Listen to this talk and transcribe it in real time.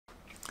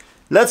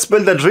Let's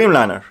build a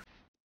Dreamliner.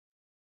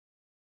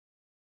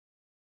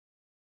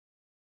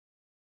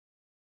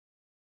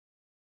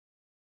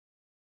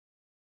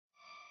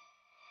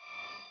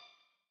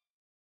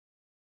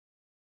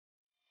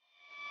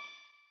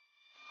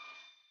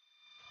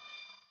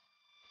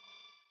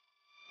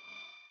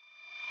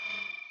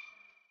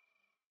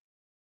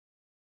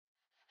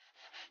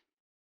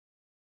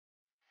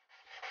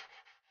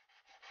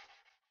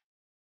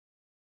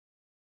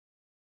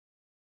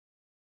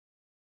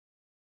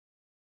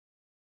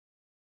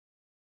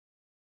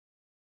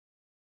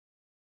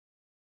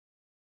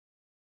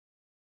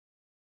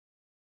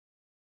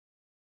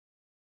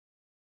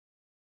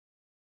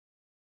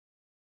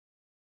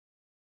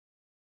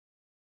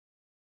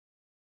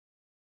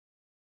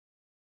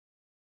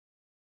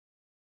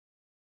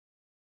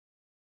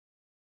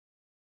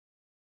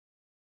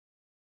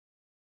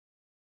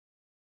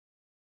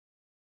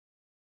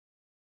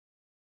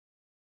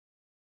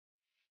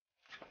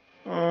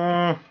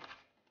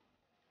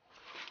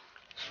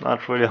 It's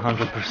not really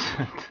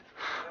 100%.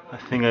 I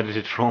think I did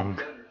it wrong.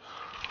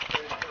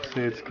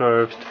 See, it's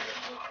curved.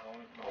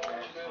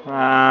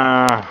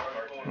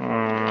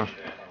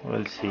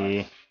 We'll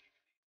see.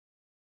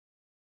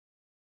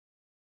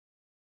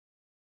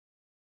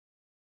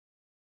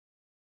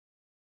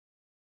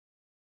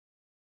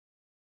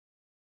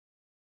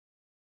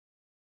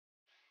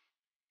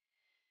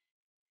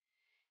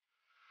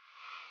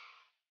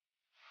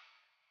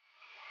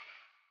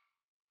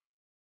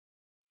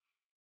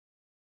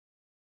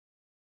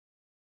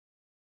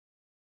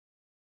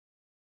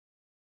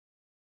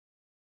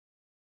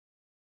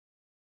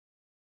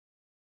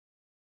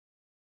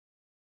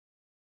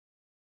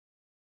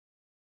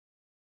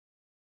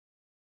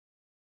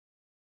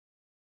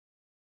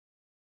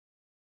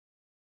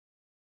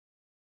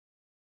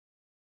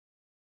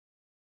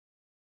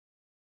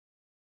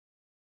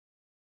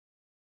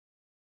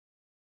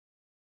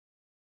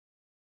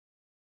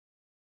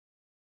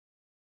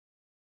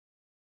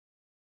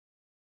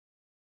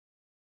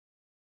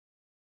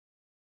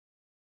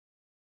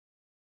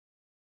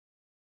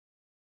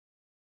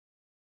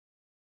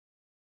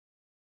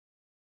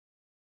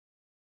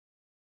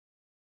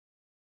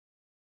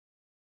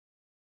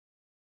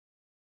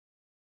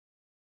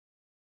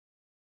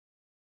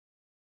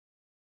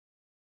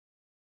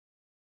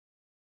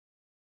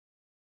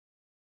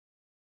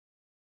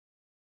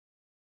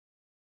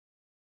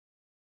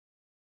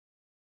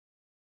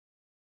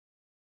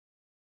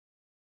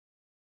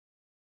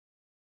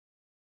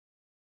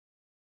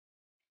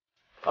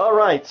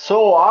 Alright,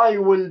 so I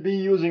will be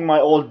using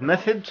my old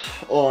method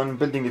on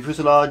building the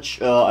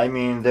fuselage. I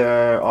mean,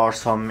 there are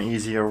some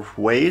easier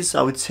ways,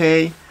 I would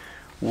say,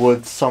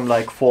 with some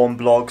like foam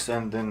blocks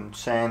and then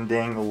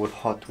sanding or with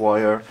hot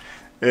wire.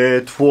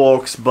 It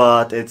works,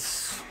 but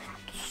it's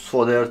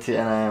so dirty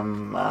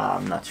and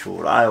I'm not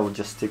sure. I will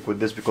just stick with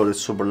this because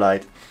it's super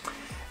light.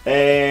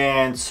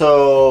 And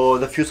so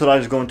the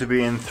fuselage is going to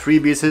be in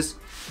 3 pieces.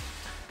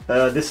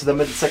 This is the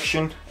middle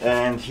section,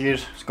 and here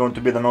is going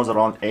to be the nose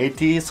around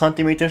 80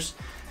 centimeters,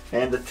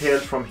 and the tail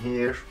from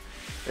here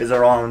is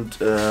around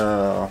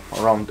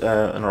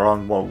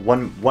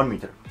 1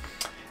 meter.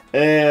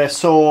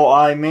 So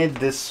I made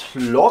this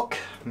lock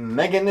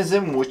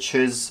mechanism, which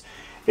is,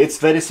 it's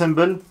very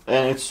simple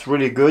and it's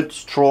really good,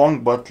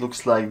 strong, but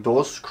looks like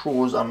those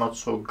screws are not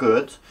so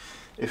good.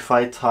 If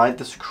I tie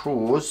the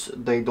screws,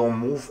 they don't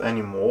move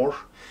anymore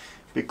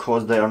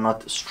because they are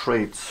not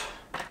straight.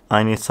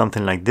 I need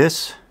something like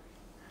this.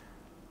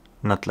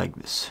 Not like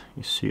this.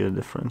 You see the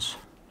difference?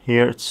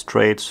 Here it's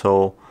straight,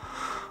 so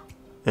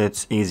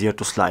it's easier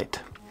to slide.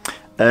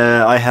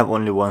 I have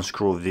only 1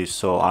 screw of these,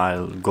 so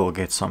I'll go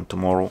get some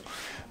tomorrow.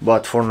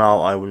 But for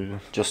now, I will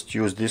just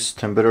use this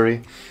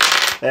temporary.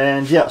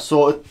 And yeah,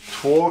 so it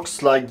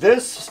works like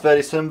this. It's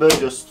very simple.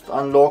 Just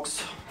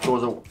unlocks,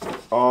 goes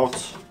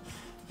out,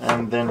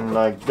 and then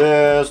like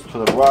this to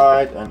the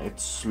right, and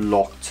it's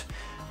locked.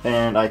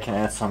 And I can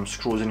add some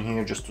screws in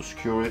here just to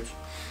secure it.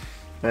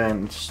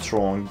 And it's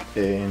strong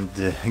and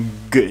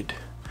good.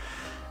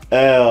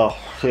 Yeah,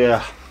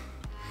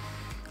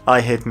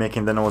 I hate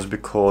making the nose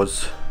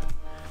because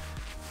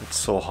it's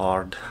so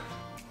hard.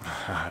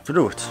 I have to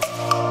do it.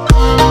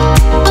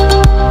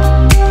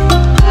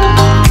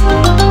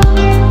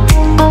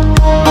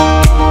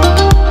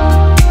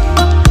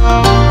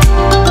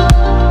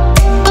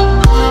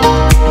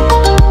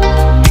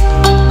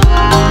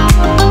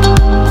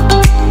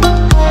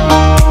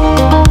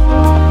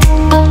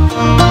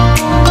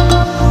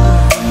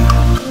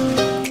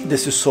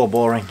 This is so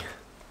boring.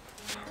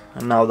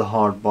 And now the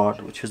hard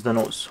part, which is the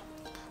nose.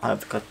 I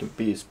have to cut them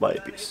piece by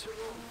piece.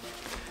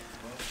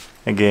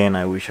 Again,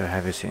 I wish I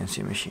have a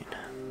CNC machine.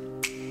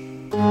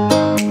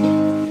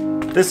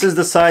 This is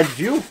the side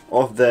view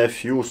of the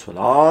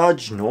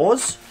fuselage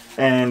nose,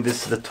 and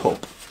this is the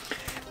top.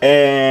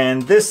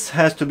 And this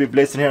has to be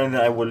placed in here, and then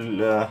I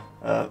will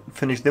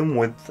finish them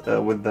with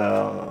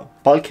the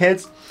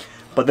bulkheads.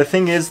 But the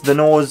thing is, the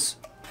nose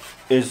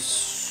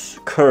is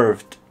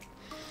curved,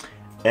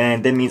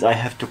 and that means I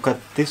have to cut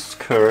this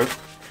curve,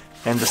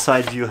 and the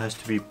side view has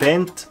to be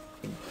bent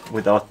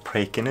without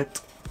breaking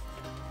it.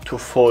 to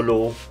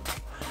follow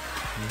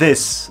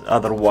this,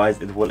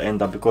 otherwise it will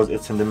end up, because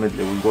it's in the middle,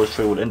 it will go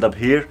straight, it will end up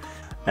here,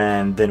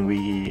 and then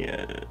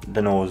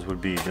the nose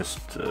will be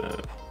just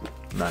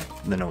not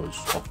the nose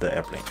of the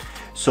airplane.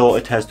 So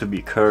it has to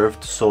be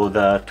curved so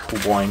that 2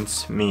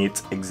 points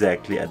meet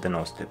exactly at the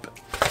nose tip.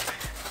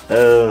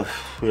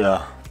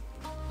 Yeah,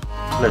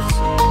 let's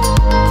see.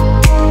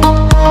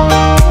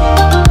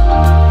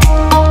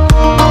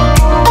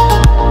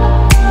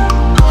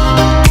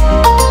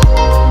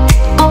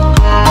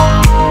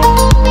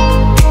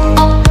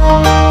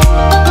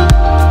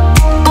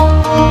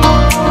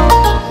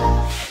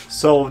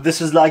 So this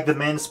is like the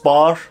main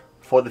spar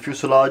for the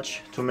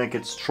fuselage to make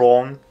it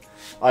strong.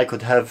 I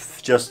could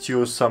have just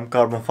used some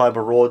carbon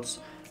fiber rods,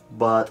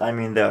 but I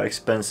mean they are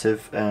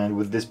expensive, and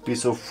with this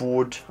piece of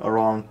wood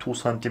around 2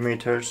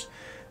 centimeters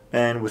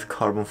and with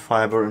carbon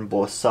fiber on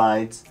both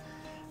sides,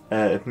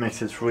 it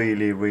makes it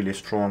really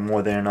strong,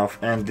 more than enough.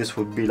 And this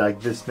would be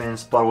like, this main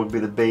spar would be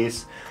the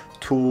base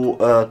to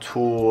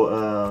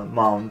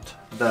mount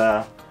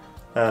the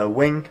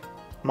wing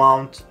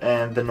mount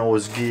and the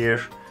nose gear.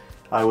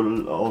 I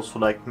will also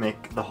like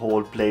make the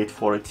whole plate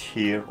for it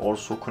here,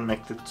 also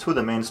connected to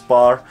the main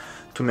spar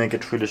to make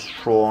it really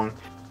strong.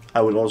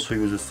 I will also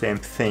use the same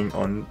thing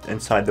on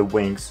inside the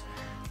wings.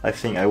 I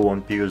think I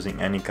won't be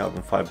using any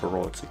carbon fiber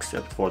rods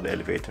except for the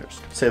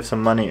elevators. Save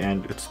some money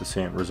and it's the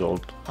same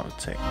result, I would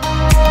say.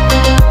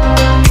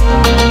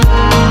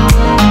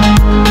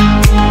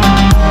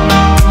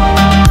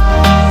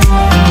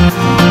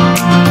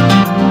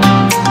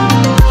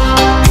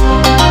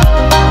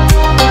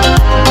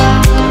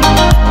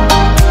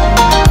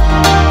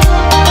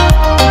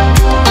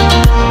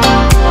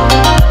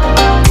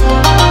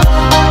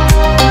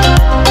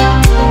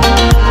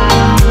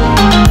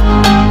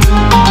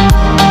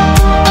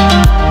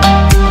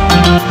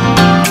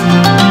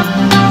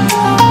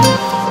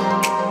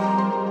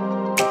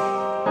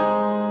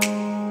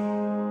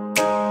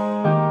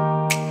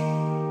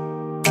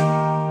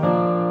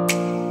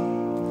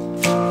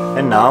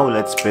 And now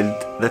let's build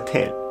the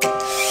tail.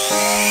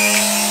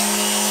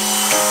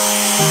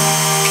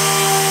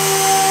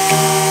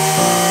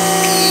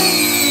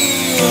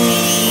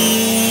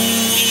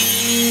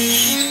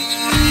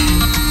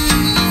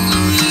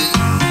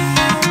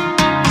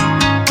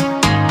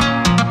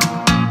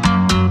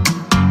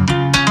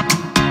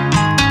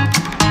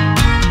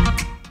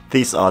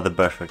 These are the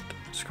perfect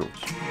screws.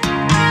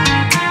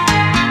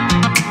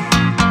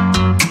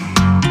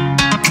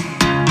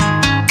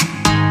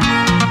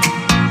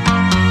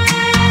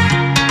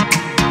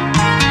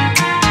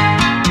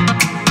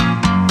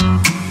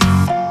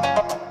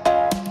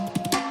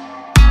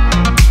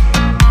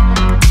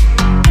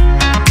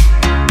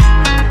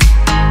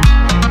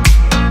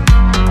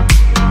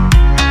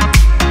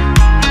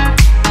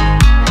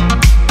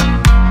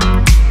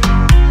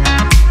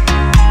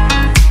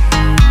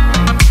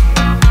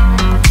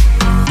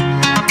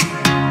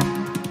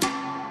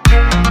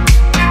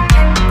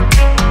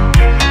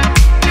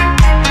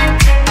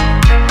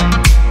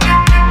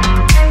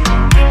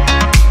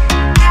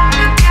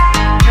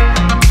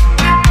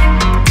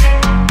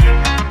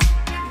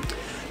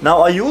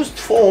 Now I used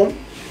foam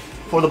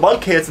for the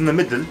bulkheads in the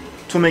middle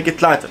to make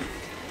it lighter.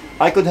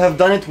 I could have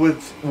done it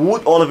with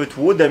wood, all of it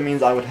wood. That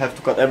means I would have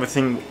to cut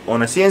everything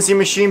on a CNC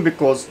machine,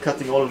 because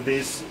cutting all of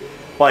these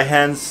by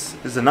hands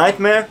is a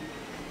nightmare.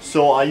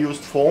 So I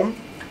used foam,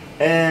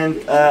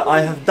 and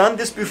I have done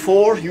this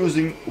before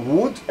using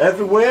wood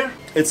everywhere.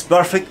 It's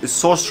perfect, it's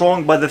so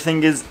strong, but the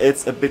thing is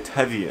it's a bit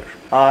heavier.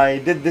 I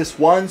did this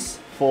once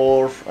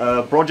for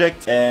a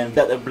project, and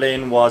that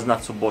airplane was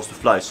not supposed to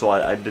fly, so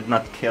I did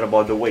not care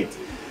about the weight.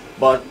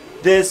 But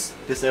this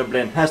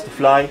airplane has to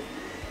fly,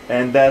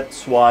 and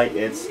that's why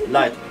it's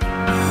lighter.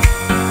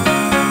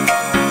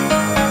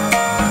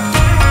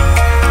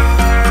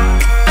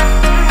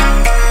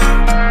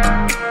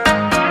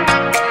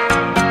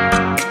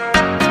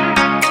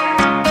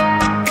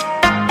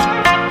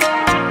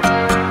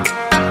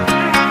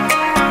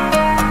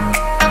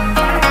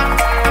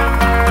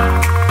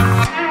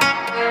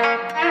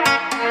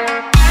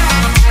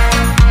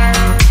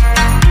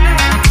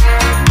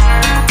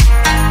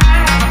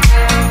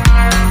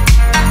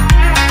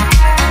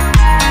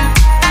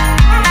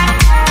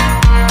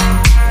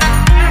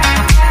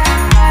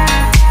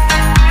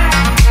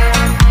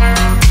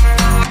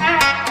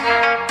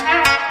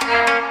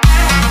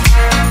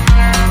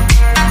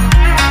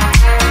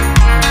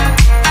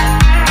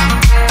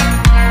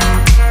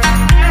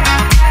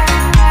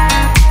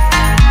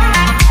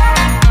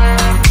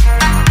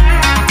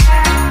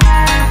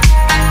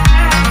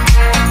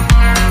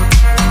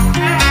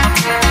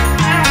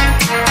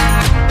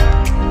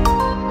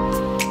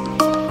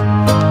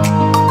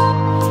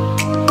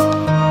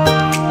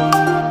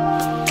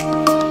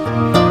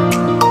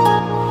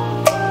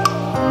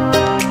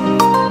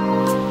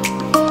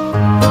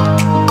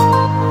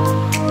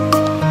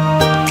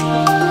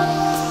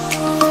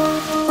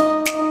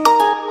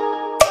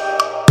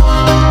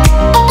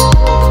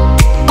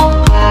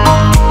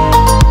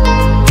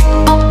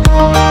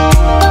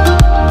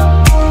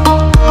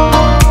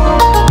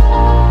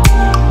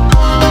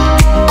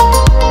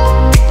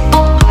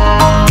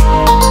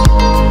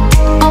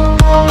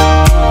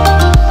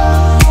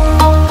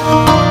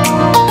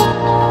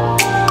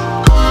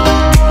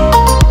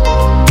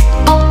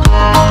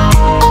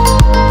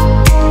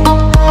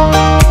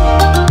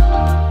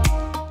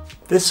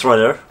 This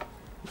rudder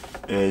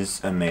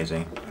is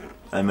amazing.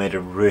 I made it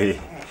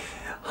really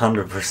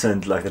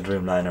 100% like the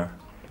Dreamliner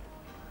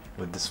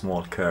with the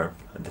small curve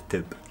at the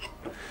tip,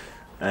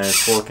 and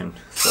it's working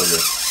so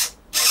good.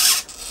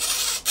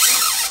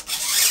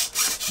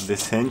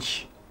 This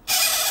hinge,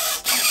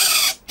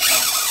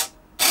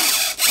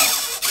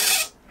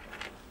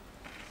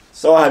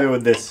 so happy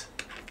with this.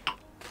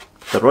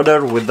 The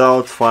rudder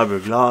without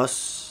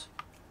fiberglass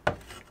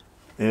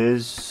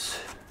is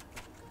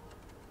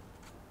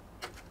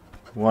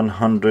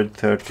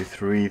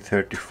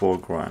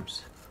 133-34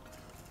 grams.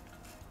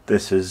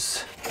 This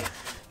is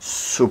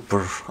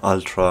super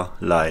ultra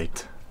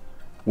light.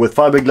 With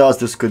fiberglass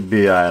this could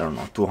be, I don't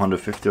know,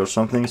 250 or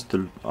something.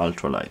 Still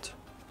ultra light.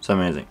 It's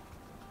amazing.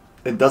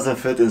 It doesn't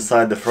fit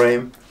inside the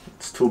frame.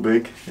 It's too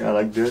big. Yeah,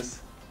 like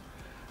this.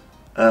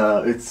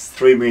 It's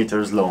 3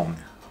 meters long.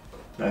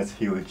 That's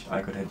huge.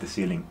 I could hit the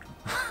ceiling.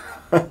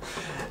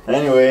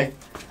 Anyway,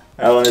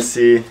 I want to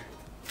see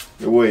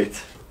the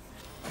weight.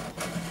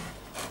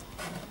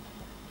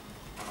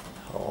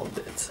 Hold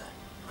it.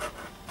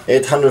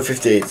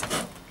 858.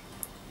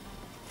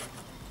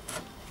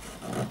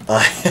 I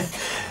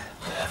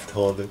have to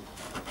hold it.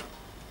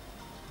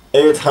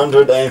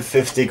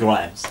 850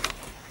 grams.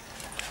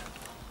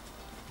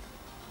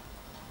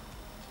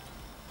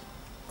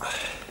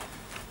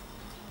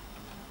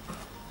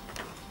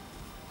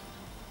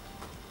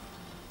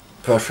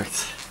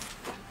 Perfect.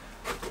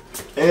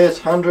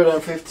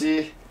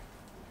 850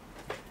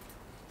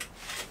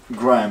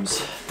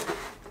 grams.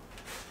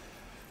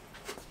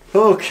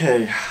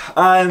 Okay,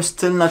 I'm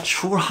still not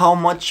sure how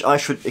much I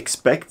should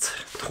expect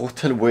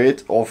total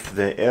weight of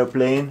the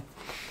airplane.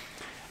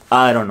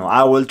 I don't know.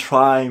 I will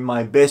try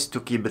my best to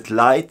keep it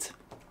light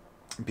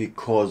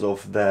because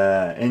of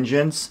the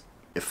engines.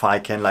 If I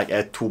can like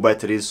add 2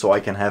 batteries so I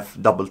can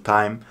have double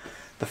time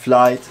the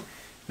flight,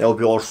 that will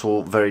be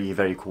also very,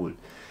 very cool.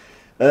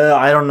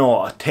 I don't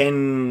know,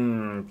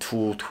 10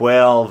 to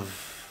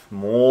 12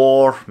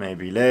 more,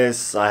 maybe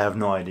less, I have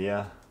no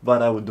idea,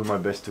 but I will do my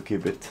best to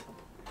keep it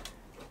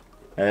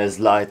as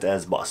light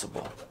as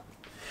possible.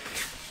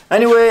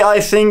 Anyway, I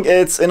think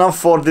it's enough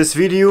for this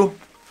video.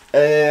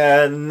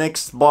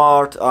 Next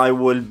part I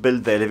will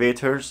build the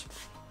elevators,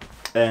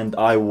 and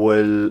I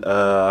will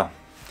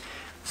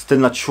still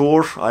not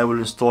sure, I will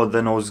install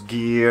the nose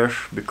gear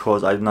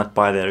because I did not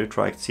buy the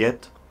retracts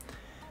yet.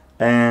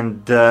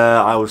 And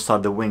I will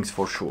start the wings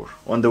for sure.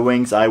 On the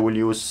wings I will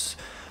use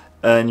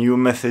a new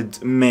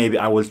method. Maybe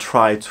I will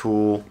try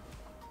to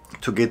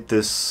get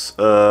this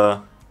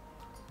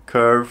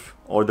curve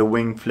or the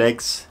wing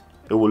flex.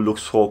 It will look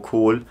so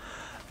cool.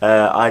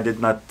 I did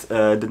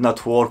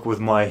not work with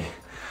my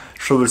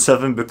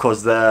 777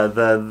 because the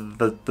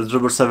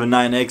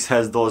 777-9X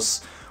has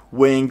those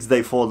wings,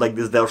 they fold like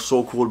this, they're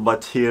so cool,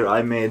 but here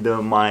I made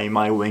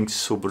my wings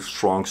super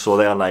strong, so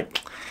they are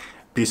like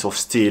piece of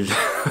steel.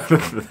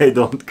 They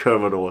don't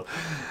curve at all.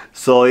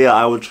 So yeah,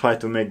 I will try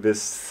to make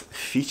this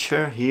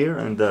feature here,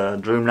 and the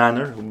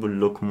Dreamliner will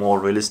look more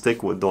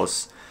realistic with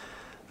those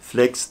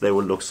flicks. They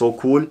will look so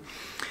cool.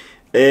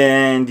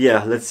 And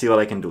yeah, let's see what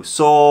I can do.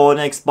 So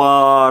next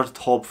part,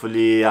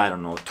 hopefully, I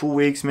don't know, 2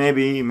 weeks,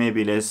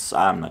 maybe less,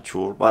 I'm not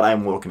sure, but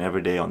I'm working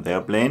every day on the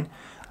airplane.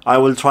 I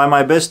will try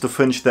my best to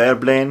finish the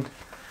airplane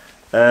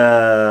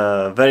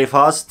very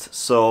fast,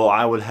 so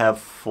I will have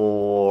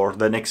for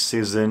the next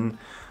season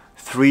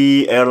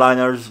 3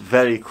 airliners,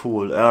 very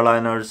cool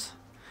airliners,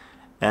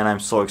 and I'm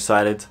so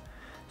excited.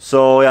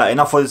 So yeah,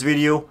 enough for this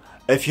video.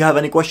 If you have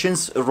any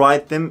questions,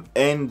 write them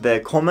in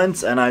the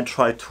comments and I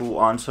try to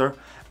answer.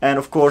 And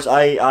of course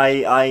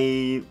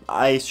I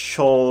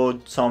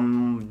showed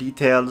some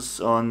details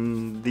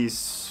on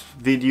these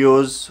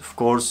videos, of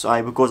course,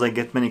 because I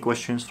get many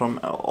questions from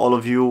all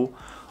of you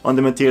on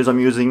the materials I'm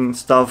using,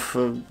 stuff,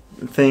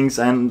 things,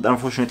 and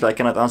unfortunately I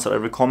cannot answer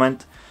every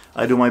comment.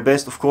 I do my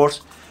best, of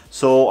course,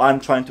 so I'm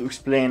trying to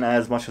explain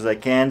as much as I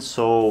can,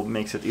 so it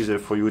makes it easier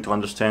for you to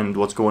understand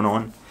what's going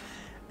on.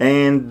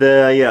 And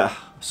yeah,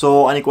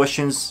 so any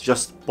questions,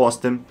 just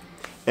post them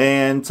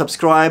and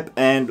subscribe,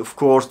 and of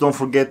course don't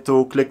forget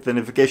to click the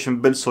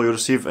notification bell so you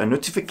receive a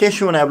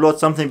notification when I upload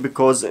something,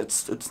 because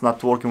it's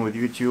not working with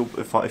YouTube.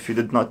 If you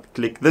did not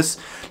click this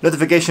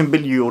notification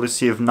bell, you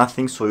receive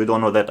nothing, so you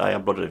don't know that I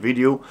uploaded a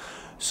video.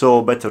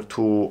 So better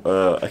to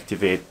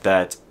activate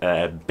that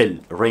bell,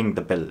 ring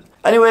the bell.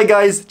 Anyway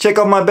guys, check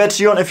out my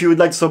Patreon if you would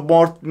like to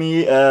support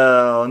me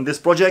on this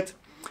project,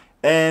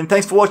 and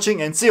thanks for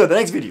watching, and see you in the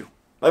next video.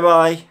 Bye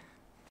bye.